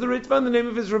Kiddushin, says the Ritva in the name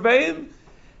of his Rebbeim,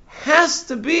 has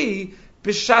to be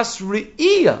b'shas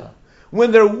re'iyah,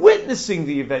 when they're witnessing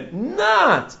the event,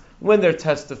 not when they're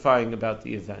testifying about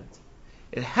the event.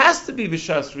 It has to be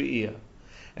b'shas re'iyah.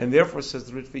 And therefore, says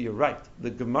the Ritva, you're right. The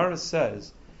Gemara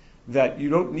says that you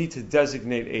don't need to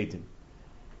designate Eidim.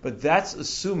 But that's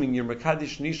assuming you're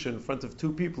Mekadesh Nisha in front of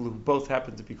two people who both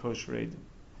happen to be kosher Eidim.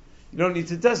 You don't need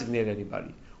to designate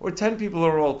anybody. Or 10 people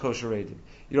are all kosher Eidim.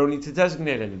 You don't need to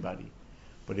designate anybody.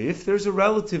 But if there's a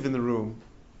relative in the room,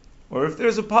 or if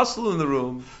there's a apostle in the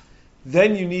room,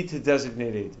 then you need to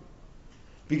designate Eidim.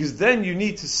 because then you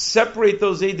need to separate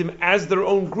those Eidim as their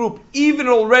own group, even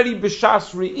already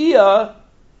B'Shas Re'iyah,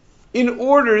 in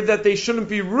order that they shouldn't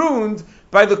be ruined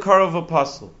by the Karav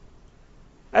Apostle.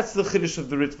 That's the Chiddush of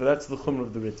the Ritva, that's the Chumrah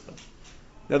of the Ritva.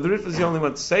 Now the Ritva is the only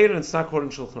one to say it, and it's not quoted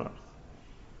in Shulchan Aruch.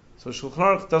 So Shulchan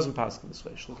Aruch doesn't pass in this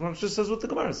way. Shulchan Aruch just says what the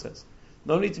Gemara says.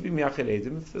 No need to be Miyached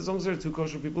Eidim, as long as there are two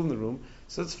kosher people in the room,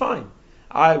 so it's fine.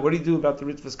 What do you do about the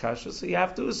Ritva's Kasha? So you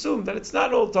have to assume that it's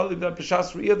not all totally about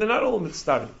Peshas Riyah, they're not all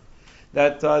mitzvah.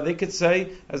 That they could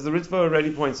say, as the Ritva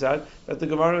already points out, that the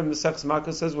Gemara in Masechus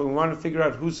Makkah says, when we want to figure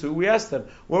out who's who, we ask them,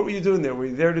 what were you doing there? Were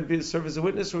you there to serve as a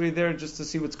witness, or were you there just to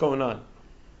see what's going on?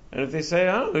 And if they say,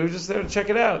 we were just there to check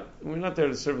it out, we're not there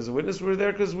to serve as a witness, we were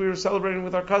there because we were celebrating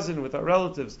with our cousin, with our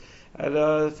relatives, at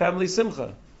a family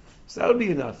simcha. So that would be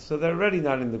enough. So they're already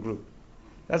not in the group.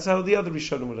 That's how the other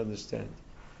Rishonim would understand.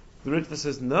 The Ritva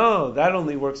says, no, that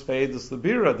only works by Edus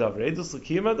Labira Davar, Edus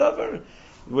Lakiyam Davar,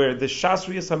 where the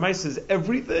Shasriya Samais is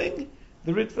everything.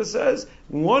 The Ritva says,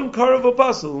 one Karav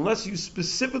Apostle, unless you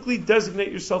specifically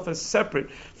designate yourself as separate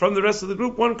from the rest of the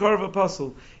group, one Karav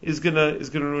Apostle is gonna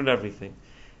ruin everything.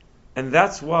 And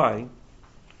that's why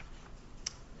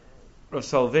Rav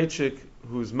Soloveitchik,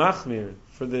 who's Machmir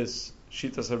for this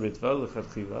Shitas HaRitva,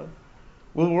 L'Chadchiva,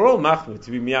 well, we're all machmir to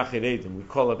be miyached Eidim. We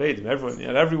call up Eidim. Everyone,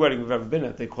 at every wedding we've ever been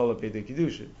at, they call up Eidei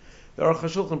Kiddushin. The Aruch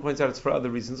HaShulchan points out it's for other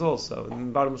reasons also. And in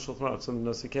the bottom of Shulchan Aruch, some of the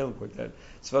Nosei Kelim point out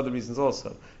it's for other reasons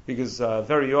also. Because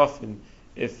very often,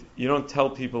 if you don't tell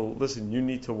people, listen, you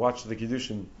need to watch the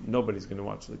Kiddushin, nobody's going to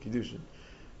watch the Kiddushin.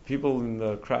 People in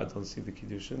the crowd don't see the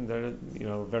Kiddushin. They're,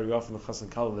 very often the Chas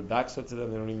and Kala, their backs are to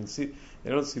them. They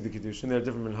don't see the Kiddushin. They're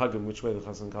different minhagim which way the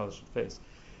Chas and Kala should face.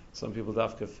 Some people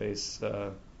dafka face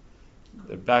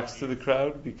their backs to the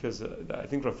crowd, because I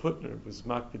think Rav Hutner was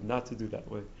makpid not to do that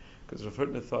way, because Rav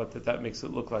Hutner thought that makes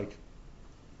it look like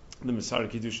the Masar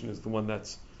Kiddushin is the one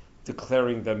that's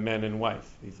declaring them man and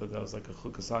wife. He thought that was like a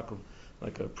chukasakum,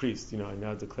 like a priest. I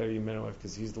now declare you man and wife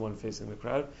because he's the one facing the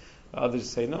crowd. Others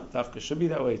say no, dafka should be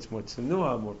that way. It's more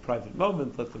tsunua, more private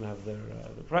moment. Let them have their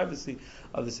privacy.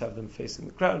 Others have them facing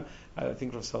the crowd. I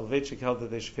think Rav Soloveitchik held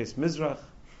that they should face Mizrach.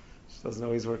 Which doesn't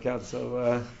always work out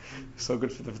so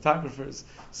good for the photographers.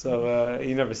 So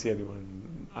you never see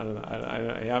anyone. I don't know.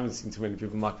 I haven't seen too many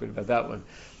people makbid about that one.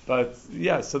 But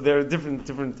yeah, so there are different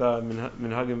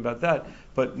minhagim about that.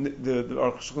 But the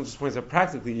Aruch HaShulchan just points out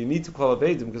practically you need to call up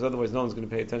Eidim, because otherwise no one's going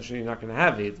to pay attention. You're not going to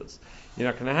have Eidos. You're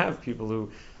not going to have people who.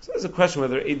 So there's a question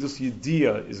whether Eidus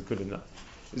Yediyah is good enough.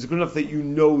 Is it good enough that you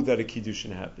know that a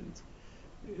Kiddushin happened?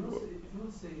 If you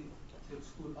don't say to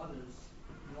exclude others,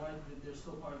 why they're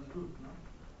still part of the group, no?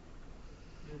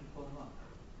 You have to call them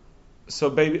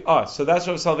up. So that's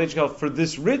what Salvation held. For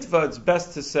this Ritva, it's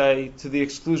best to say to the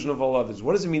exclusion of all others.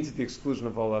 What does it mean to the exclusion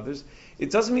of all others?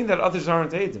 It doesn't mean that others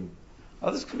aren't Eidim.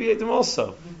 Others could be Eidim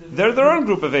also. They're their own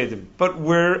group of Eidim, but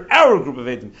we're our group of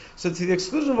Eidim. So to the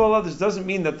exclusion of all others doesn't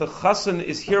mean that the Chassan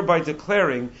is hereby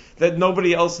declaring that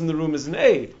nobody else in the room is an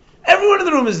Eid. Everyone in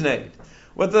the room is an Eid.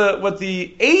 What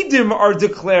the Eidim are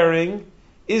declaring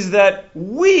is that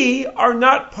we are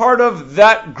not part of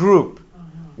that group.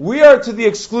 We are to the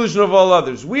exclusion of all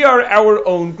others. We are our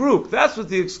own group. That's what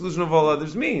the exclusion of all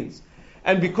others means.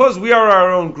 And because we are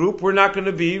our own group, we're not going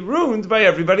to be ruined by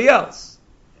everybody else.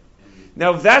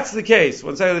 Now, if that's the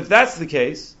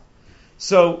case,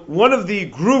 so one of the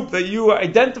group that you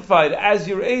identified as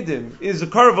your Eidim is a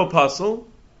Karav Apostle.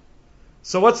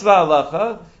 So what's the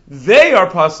halacha? They are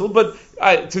Apostle, but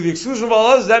to the exclusion of all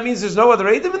others, that means there's no other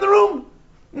Eidim in the room?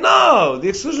 No, the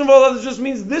exclusion of all others just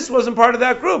means this wasn't part of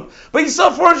that group. But you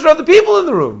saw 400 other people in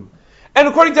the room. And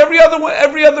according to every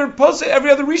other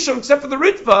Rishon except for the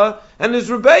Ritva and his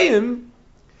Rebbeim,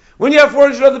 when you have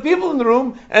 400 other people in the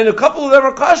room and a couple of them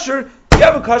are kosher, you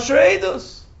have a kosher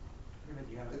Eidos.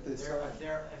 If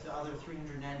the other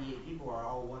 398 people are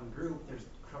all one group, there's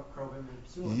Krovim and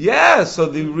Psulim. Yeah, so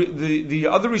the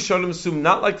other Rishonim assume,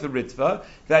 not like the Ritva,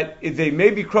 that they may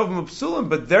be Krovim and Psulim,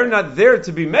 but they're not there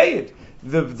to be made.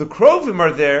 The Krovim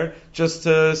are there just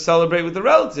to celebrate with the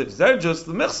relatives. They're just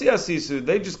the Mechsi Asisu.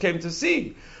 They just came to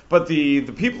see. But the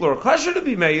people who are kosher to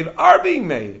be made are being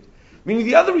made. Meaning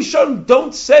the other Rishonim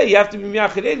don't say you have to be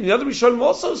Miyached Eidim. The other Rishonim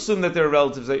also assume that they're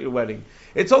relatives at your wedding.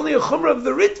 It's only a Chumrah of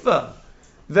the Ritva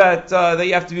that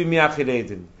you have to be Miyached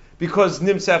Eidim, because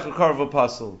Nimsech al Karav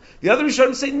Apostle. The other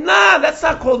Rishonim say, nah, that's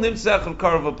not called Nimsech al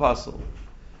Karav Apostle.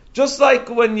 Just like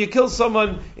when you kill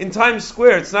someone in Times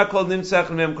Square, it's not called Nimsech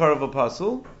and Mem Karav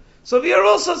Apostle. So here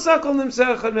also it's not called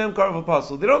Nimsech and Mem Karav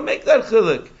Apostle. They don't make that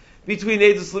chiluk between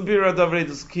Eidus Labira Adavar,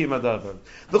 Eidus Kiyam Adavar.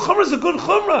 The Chumrah is a good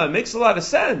Chumrah. It makes a lot of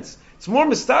sense. It's more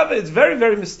mistaver. It's very,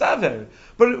 very mistaver.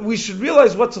 But we should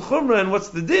realize what's a Chumrah and what's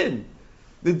the din.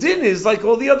 The din is like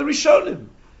all the other Rishonim.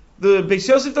 The Beis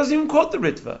Yosef doesn't even quote the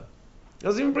Ritva.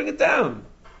 Doesn't even bring it down.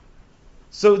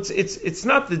 So it's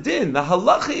not the din. The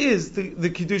halacha is the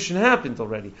kiddushin happened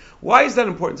already. Why is that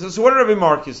important? So what did Rabbi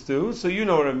Marcus do? So you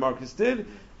know what Rabbi Marcus did.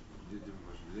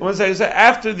 One second. So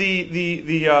after the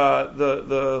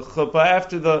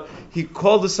chuppah, he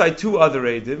called aside two other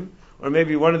edim, or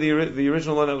maybe one of the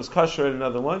original one that was kosher and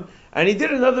another one, and he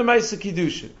did another ma'aseh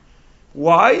kiddushin.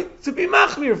 Why? To be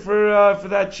machmir for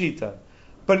that cheetah.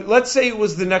 But let's say it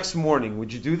was the next morning.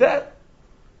 Would you do that?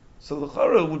 So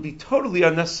l'chara would be totally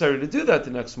unnecessary to do that the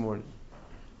next morning.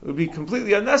 It would be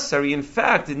completely unnecessary. In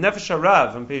fact, in Nefesh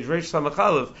HaRav, on page Reish Samach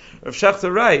Aleph, Rav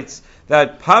Shechter writes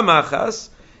that Pamachas,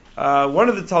 one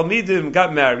of the Talmidim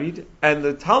got married, and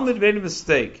the Talmid made a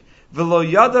mistake. V'lo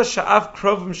yada sha'af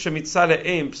krovim shemitzad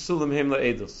ha'eim psulim hem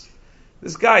la'edus.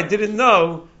 This guy didn't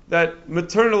know that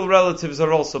maternal relatives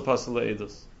are also pasul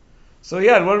la'edus. So he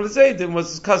had one of his edim was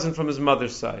his cousin from his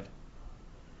mother's side.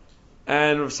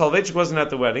 And Rav Soloveitchik wasn't at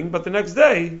the wedding, but the next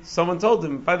day, someone told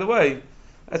him, by the way,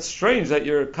 that's strange that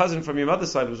your cousin from your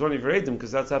mother's side was one of your edim,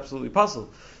 because that's absolutely pasul.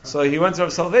 So he went to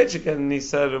Rav Soloveitchik and he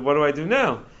said, what do I do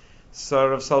now? So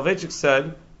Rav Soloveitchik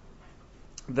said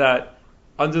that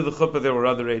under the chuppah there were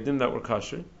other edim that were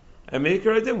kosher, and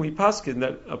Meikar edim, we paskin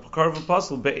that a pakar of a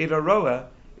pasul, be'eda roa,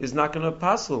 is not going to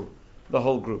pasul the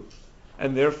whole group.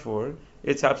 And therefore,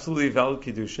 it's absolutely valid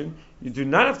kiddushin. You do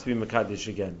not have to be Mekadesh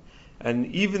again.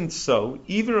 And even so,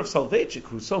 even Rav Soloveitchik,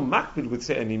 who's so makbid with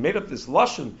say, and he made up this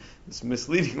lashon, this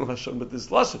misleading lashon, but this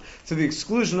lashon, to the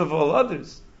exclusion of all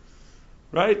others,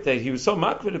 right? That he was so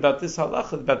makbid about this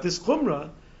halacha, about this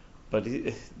chumrah, but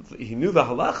he knew the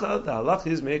halacha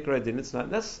is meikar adin, it's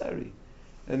not necessary.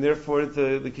 And therefore,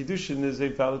 the kiddushin is a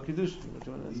valid kiddushin. What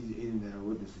do you want to ask? These edim that are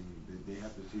witnessing, they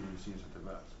have to see the Messias at the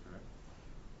correct?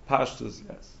 Pashtus,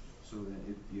 yes. So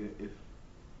then if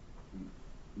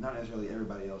not necessarily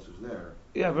everybody else was there.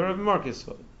 Yeah, but Rabbi Marcus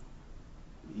saw it.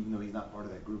 Even though he's not part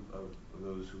of that group of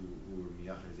those who were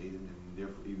miyachar edim, and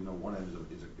therefore, even though one of them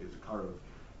is a karov,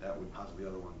 that would possibly the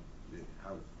other one.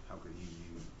 How could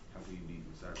he be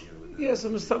inside together with that? Yeah,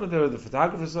 some of there were the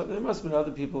photographers. There must have been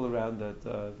other people around that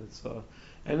saw,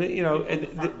 and people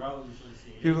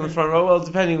in the front row. Well,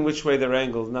 depending which way they're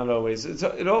angled, not always.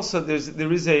 It also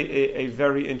there is a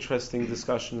very interesting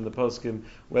discussion in the poskim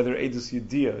whether edus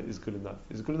yudiyah is good enough.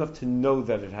 Is it good enough to know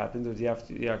that it happened, or do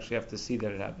you actually have to see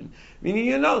that it happened? Meaning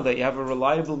you know that you have a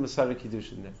reliable Masada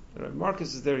Kiddushin there. Right?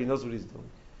 Marcus is there; he knows what he's doing.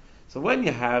 So when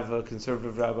you have a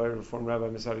conservative rabbi, reform rabbi,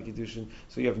 Masada Kiddushin,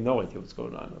 so you have no idea what's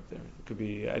going on up there. It could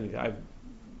be anything.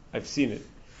 I've seen it.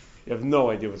 You have no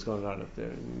idea what's going on up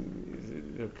there.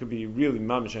 There could be really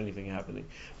mamish anything happening.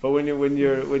 But when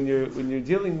you're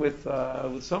dealing with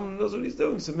someone who knows what he's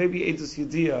doing, so maybe edus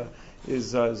yudiyah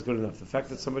is good enough. The fact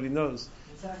that somebody knows.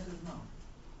 The says no.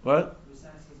 What? The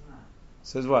says not.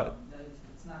 Says what? That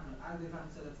it's not. I said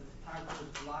that the photographer is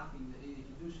blocking the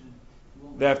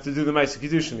Kiddushin. They have to do the Ma'aseh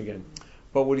Kiddushin again.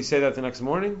 But would he say that the next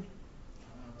morning?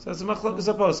 So it's a machlokas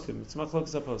aposkim. It's a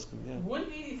machlokas aposkim. Yeah. One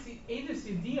edus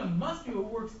yudiyah must be what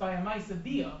works by a ma'aseh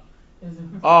diyah.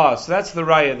 So that's the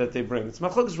raya that they bring. It's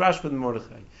machlokas Rashba and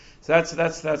Mordechai. So that's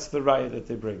the raya that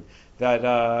they bring. That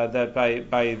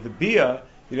by the bia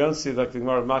you don't see, like the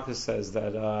Gemara of Makkah says,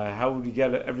 that how would you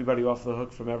get everybody off the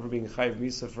hook from ever being chayiv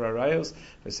misa for arayos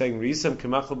by saying risam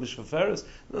kemachal b'shvaferes?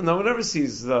 No one ever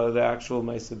sees the actual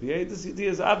ma'aseh bia. This idea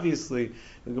is obviously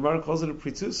the Gemara calls it a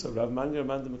pritusa. Rav Manga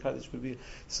Manda Mekadesh b'bia.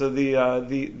 So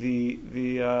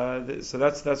so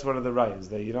that's one of the rayas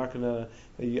that you're not gonna.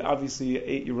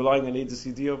 Obviously, you're relying on edus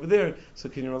yudiyah over there. So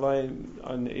can you rely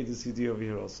on edus yudiyah over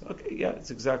here also? Okay, yeah, it's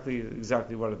exactly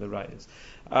one of the rayas.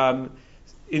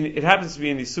 It happens to be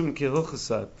in Isun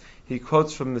Kehilchasa. He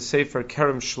quotes from the Sefer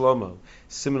Kerem Shlomo,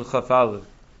 Siman Chaf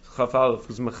Aleph,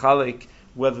 who's mechalek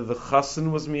whether the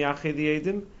chassan was miyached the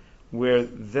edim, where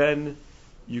then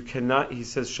you cannot. He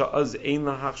says sha'az ein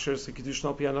lahachshir sekidushin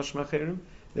al pi anash macherim.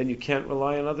 Then you can't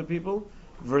rely on other people.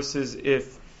 Versus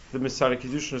if the Misara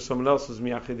Kiddushin or someone else was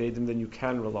miyached the edim, then you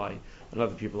can rely on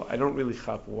other people. I don't really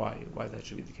chap why that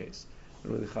should be the case. I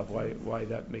don't really have why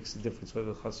that makes a difference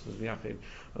whether the chassan is miyachid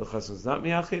or the chassan is not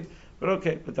miyachid. But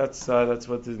okay, but that's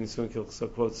what the Nisun Kilchasa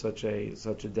quotes such a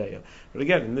daya. But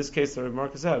again, in this case, the Rav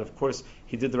Marcus had, of course,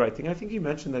 he did the right thing. I think he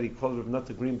mentioned that he called Rav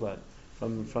Nata Greenblatt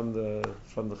from the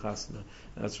chasana,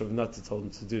 and that's what Rav Nata told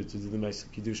him to do the Ma'aseh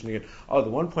Kiddushin again. The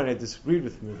one point I disagreed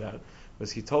with him about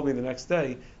was he told me the next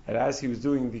day that as he was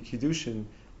doing the Kiddushin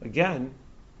again,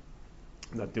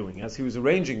 as he was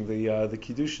arranging the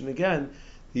Kiddushin again,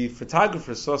 the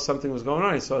photographer saw something was going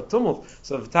on. He saw a tumult.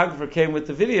 So the photographer came with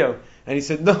the video, and he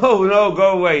said, "No,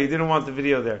 go away. You didn't want the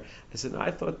video there." I said,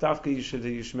 "I thought, Dafka, you should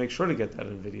make sure to get that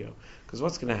on video, because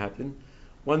what's going to happen?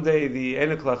 One day the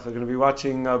Eneklach are going to be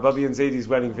watching Bubby and Zadie's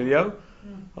wedding video.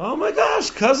 Oh my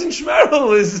gosh, cousin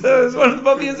Shmerel is one of the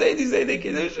Bubby and Zadie's Zadie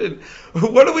Kiddushin.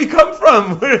 Where do we come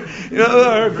from?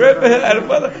 Our grandpa had a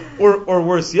mother. Or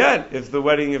worse yet, if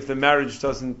the marriage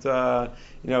doesn't,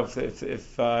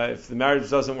 if the marriage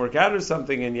doesn't work out or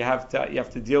something, and you have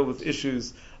to deal with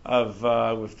issues of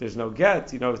if there's no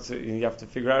get, you have to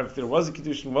figure out if there was a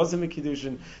kiddushin, wasn't a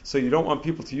kiddushin. So you don't want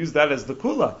people to use that as the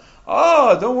kula.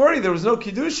 Oh, don't worry, there was no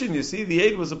kiddushin. You see, the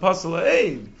aid was a pasul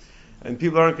aid, and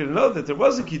people aren't going to know that there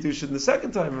was a kiddushin the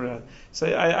second time around. So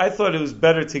I thought it was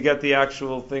better to get the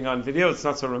actual thing on video. It's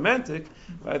not so romantic,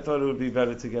 but I thought it would be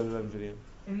better to get it on video.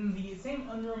 In the same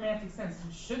unromantic sense,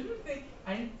 shouldn't they?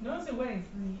 I notice at weddings,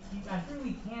 I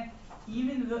really can't,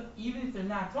 even if they're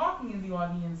not talking in the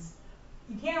audience,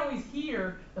 you can't always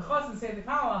hear the chassan say the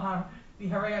Kala the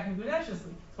Harayat and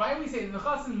Gudeshiously. Why do we say that the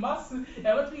chassan must, and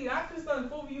let's be not just done in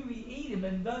full view of the Edom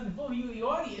and done in full view of the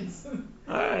audience?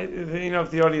 Alright,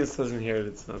 if the audience doesn't hear it,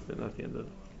 it's not the end of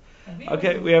it.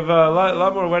 Okay, we have a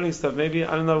lot more wedding stuff. Maybe,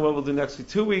 I don't know what we'll do next week.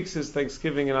 2 weeks is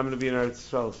Thanksgiving, and I'm going to be in Eretz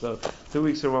Yisrael, so 2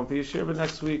 weeks there won't be a shir, but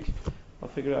next week I'll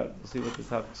figure it out. We'll see what the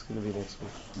topic's going to be next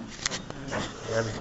week.